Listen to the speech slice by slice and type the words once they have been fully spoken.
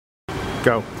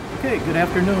Go. Okay, good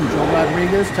afternoon. Joe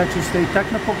Rodriguez, Texas State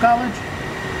Technical College.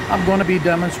 I'm going to be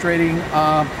demonstrating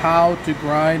how to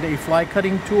grind a fly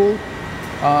cutting tool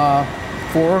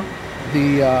for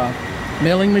the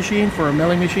milling machine, for a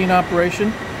milling machine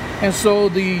operation. And so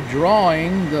the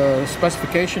drawing, the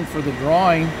specification for the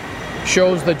drawing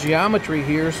shows the geometry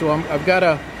here. So I've got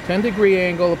a 10-degree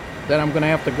angle that I'm going to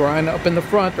have to grind up in the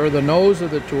front, or the nose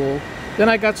of the tool. Then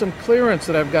I got some clearance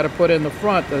that I've got to put in the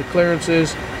front. The clearance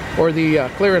is, or the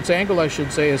clearance angle I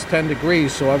should say, is 10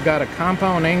 degrees. So I've got a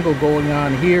compound angle going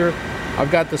on here.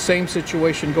 I've got the same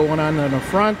situation going on in the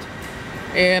front.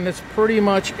 And it's pretty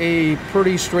much a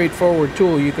pretty straightforward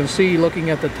tool. You can see looking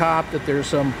at the top that there's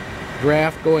some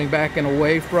draft going back and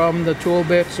away from the tool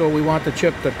bit. So we want the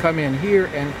chip to come in here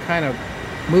and kind of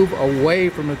move away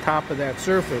from the top of that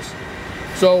surface.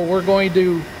 So we're going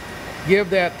to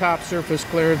give that top surface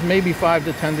clearance maybe 5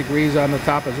 to 10 degrees on the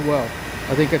top as well.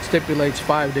 I think it stipulates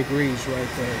 5 degrees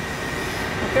right there.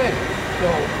 Okay,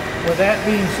 so with that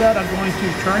being said, I'm going to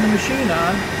turn the machine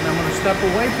on, and I'm going to step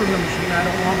away from the machine. I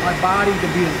don't want my body to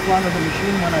be in front of the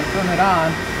machine when I turn it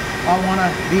on. I want to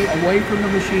be away from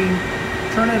the machine,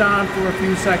 turn it on for a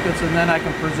few seconds, and then I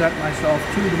can present myself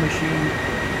to the machine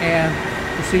and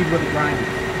proceed with the grinding.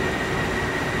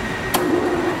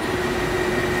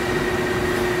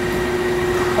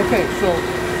 Okay, so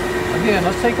again,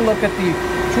 let's take a look at the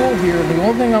tool here. The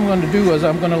only thing I'm going to do is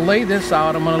I'm going to lay this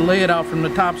out. I'm going to lay it out from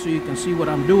the top so you can see what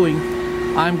I'm doing.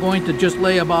 I'm going to just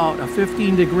lay about a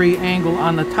 15-degree angle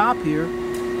on the top here,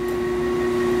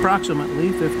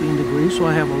 approximately 15 degrees, so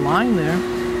I have a line there,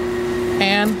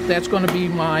 and that's going to be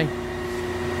my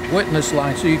witness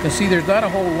line. So you can see there's not a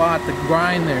whole lot to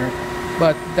grind there,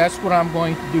 but that's what I'm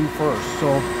going to do first.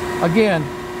 So again,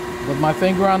 with my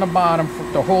finger on the bottom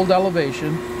to hold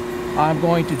elevation, I'm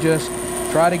going to just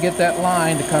try to get that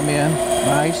line to come in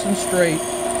nice and straight.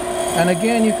 And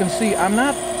again, you can see I'm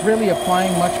not really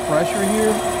applying much pressure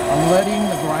here. I'm letting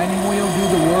the grinding wheel do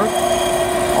the work.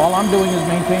 All I'm doing is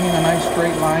maintaining a nice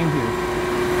straight line here.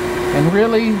 And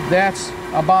really, that's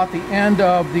about the end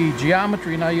of the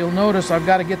geometry. Now you'll notice I've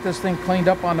got to get this thing cleaned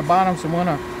up on the bottom, so I'm going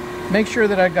to make sure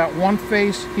that I got one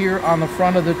face here on the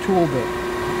front of the tool bit.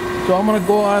 So I'm going to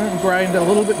go on and grind a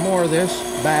little bit more of this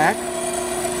back.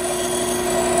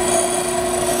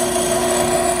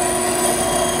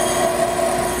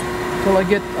 Until I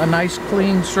get a nice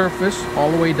clean surface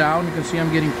all the way down. You can see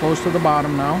I'm getting close to the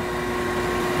bottom now.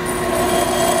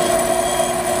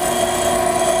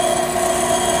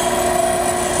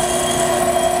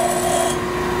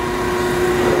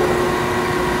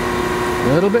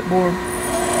 A little bit more.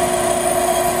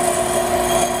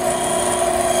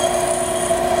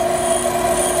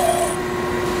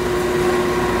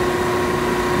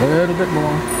 A little bit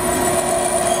more.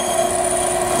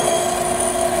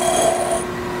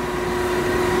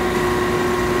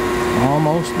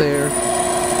 Almost there.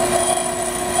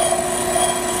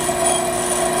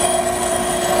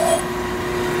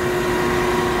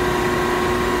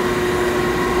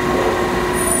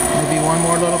 Maybe one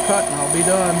more little cut and I'll be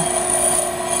done.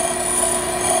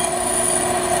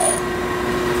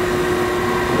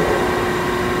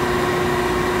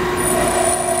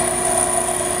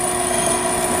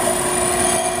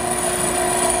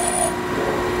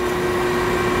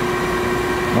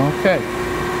 Okay,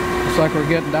 looks like we're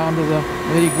getting down to the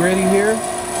nitty-gritty here.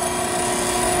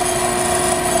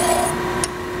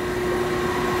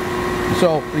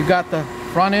 So we've got the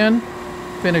front end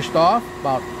finished off,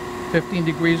 about 15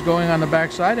 degrees going on the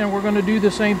back side, and we're going to do the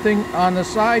same thing on the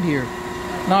side here.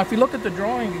 Now if you look at the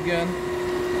drawing again,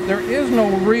 there is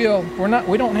no real,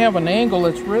 we don't have an angle.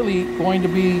 It's really going to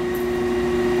be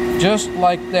just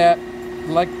like that,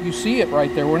 like you see it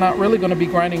right there. We're not really going to be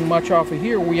grinding much off of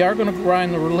here. We are going to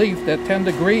grind the relief, that 10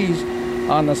 degrees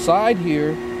on the side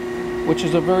here, which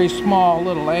is a very small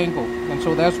little angle, and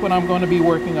so that's what I'm going to be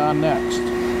working on next.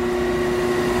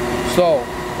 So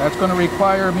that's going to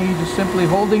require me just simply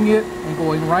holding it and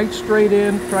going right straight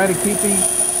in, try to keeping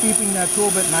that tool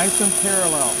bit nice and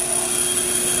parallel.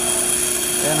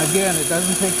 And again, it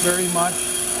doesn't take very much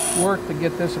work to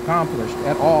get this accomplished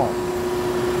at all.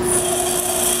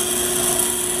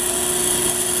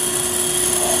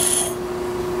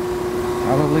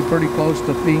 Probably pretty close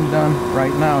to being done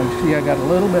right now. You see I got a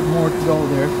little bit more to go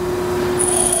there.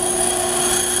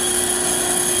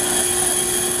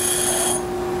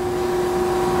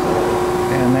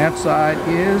 And that side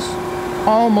is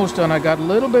almost done. I got a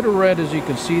little bit of red, as you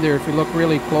can see there. If you look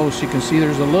really close, you can see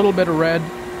there's a little bit of red.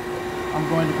 I'm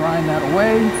going to grind that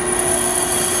away.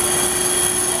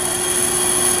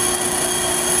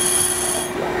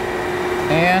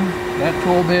 And that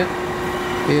tool bit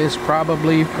is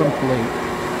probably complete.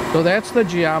 So that's the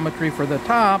geometry for the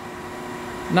top.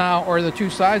 Now, or the two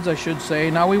sides I should say.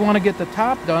 Now we want to get the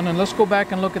top done, and let's go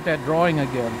back and look at that drawing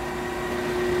again.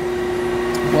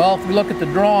 Well, if we look at the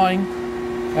drawing,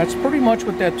 that's pretty much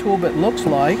what that tool bit looks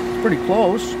like. It's pretty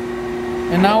close.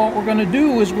 And now what we're going to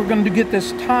do is we're going to get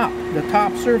this top, the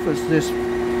top surface, this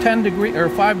 10 degree or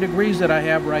 5 degrees that I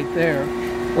have right there.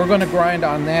 We're going to grind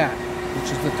on that, which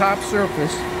is the top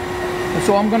surface. And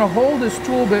so I'm going to hold this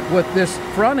tool bit with this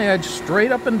front edge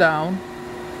straight up and down,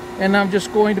 and I'm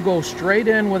just going to go straight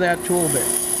in with that tool bit.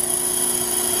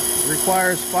 It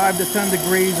requires 5 to 10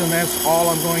 degrees, and that's all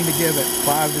I'm going to give it,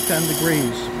 5 to 10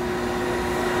 degrees.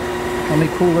 Let me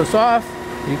cool this off.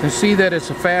 You can see that it's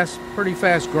a pretty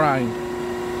fast grind.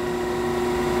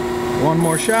 One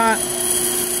more shot.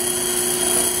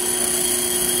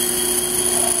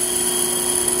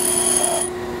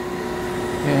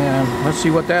 And let's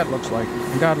see what that looks like.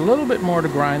 We got a little bit more to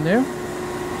grind there,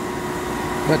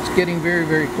 but it's getting very,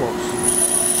 very close.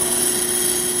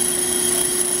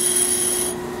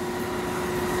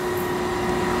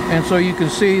 And so you can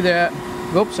see that,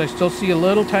 oops, I still see a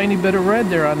little tiny bit of red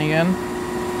there on the end.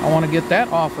 I want to get that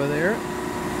off of there.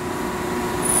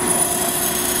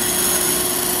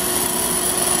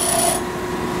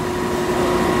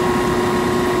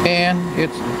 And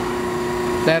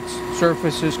that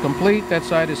surface is complete, that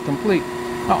side is complete.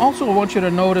 I also want you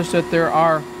to notice that there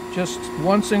are just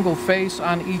one single face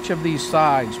on each of these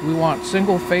sides. We want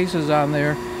single faces on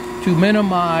there to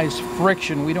minimize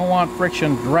friction. We don't want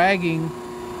friction dragging,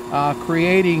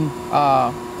 creating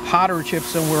hotter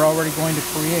chips than we're already going to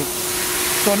create.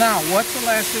 So now, what's the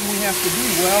last thing we have to do?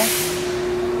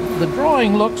 Well, the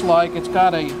drawing looks like it's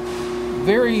got a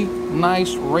very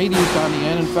nice radius on the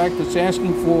end. In fact, it's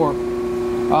asking for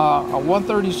a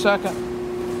 1/32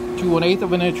 to 1/8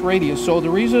 of an inch radius. So the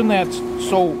reason that's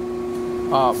so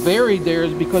varied there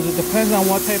is because it depends on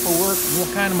what type of work and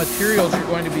what kind of materials you're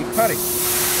going to be cutting.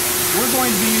 We're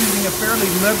going to be using a fairly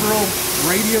liberal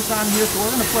radius on here, so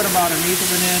we're going to put about 1/8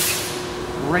 of an inch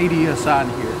radius on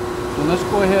here. So let's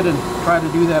go ahead and try to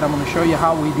do that. I'm going to show you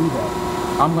how we do that.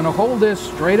 I'm going to hold this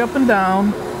straight up and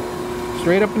down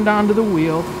to the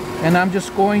wheel, and I'm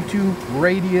just going to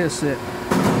radius it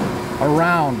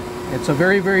around. It's a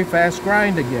very, very fast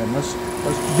grind again. Let's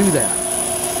do that.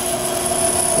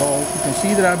 So you can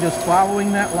see that I'm just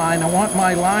following that line. I want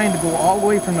my line to go all the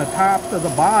way from the top to the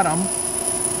bottom,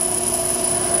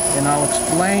 and I'll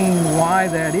explain why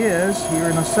that is here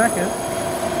in a second.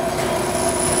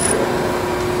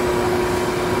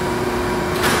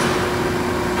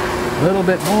 A little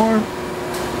bit more.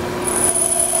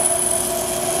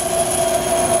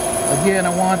 Again, I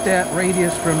want that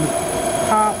radius from the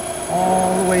top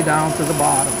all the way down to the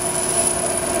bottom.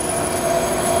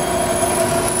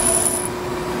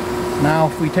 Now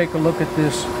if we take a look at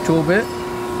this tool bit,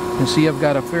 you can see I've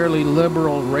got a fairly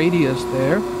liberal radius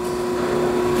there,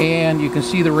 and you can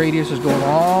see the radius is going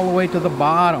all the way to the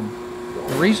bottom.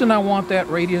 The reason I want that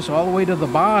radius all the way to the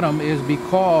bottom is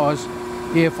because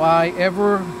if I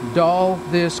ever dull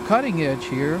this cutting edge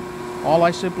here, all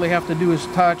I simply have to do is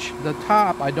touch the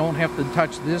top. I don't have to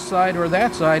touch this side or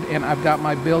that side, and I've got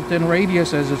my built-in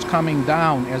radius as it's coming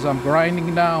down. As I'm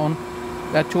grinding down,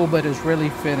 that tool bit is really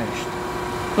finished.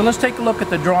 So let's take a look at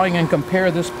the drawing and compare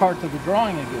this part to the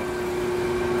drawing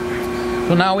again.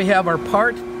 So now we have our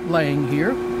part laying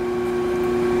here.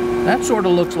 That sort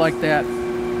of looks like that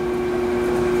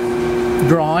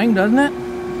drawing, doesn't it?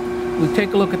 We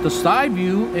take a look at the side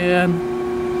view,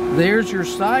 and there's your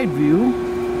side view.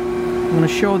 I'm going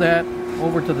to show that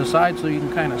over to the side so you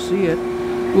can kind of see it.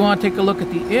 We want to take a look at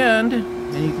the end,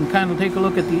 and you can kind of take a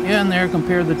look at the end there,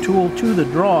 compare the tool to the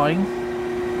drawing,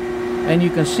 and you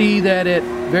can see that it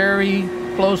very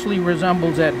closely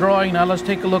resembles that drawing. Now let's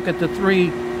take a look at the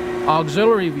 3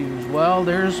 auxiliary views. Well,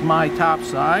 there's my top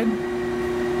side.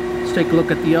 Let's take a look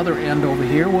at the other end over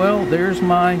here. Well, there's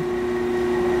my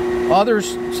other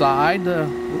side, the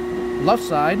left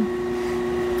side,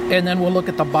 and then we'll look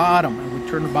at the bottom.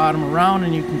 Turn the bottom around,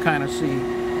 and you can kind of see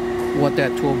what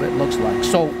that tool bit looks like.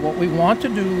 So what we want to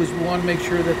do is we want to make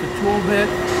sure that the tool bit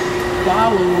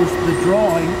follows the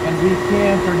drawing, and we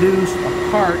can produce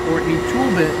a part or a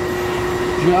tool bit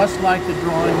just like the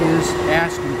drawing is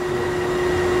asking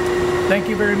for. Thank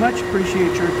you very much.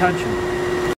 Appreciate your attention.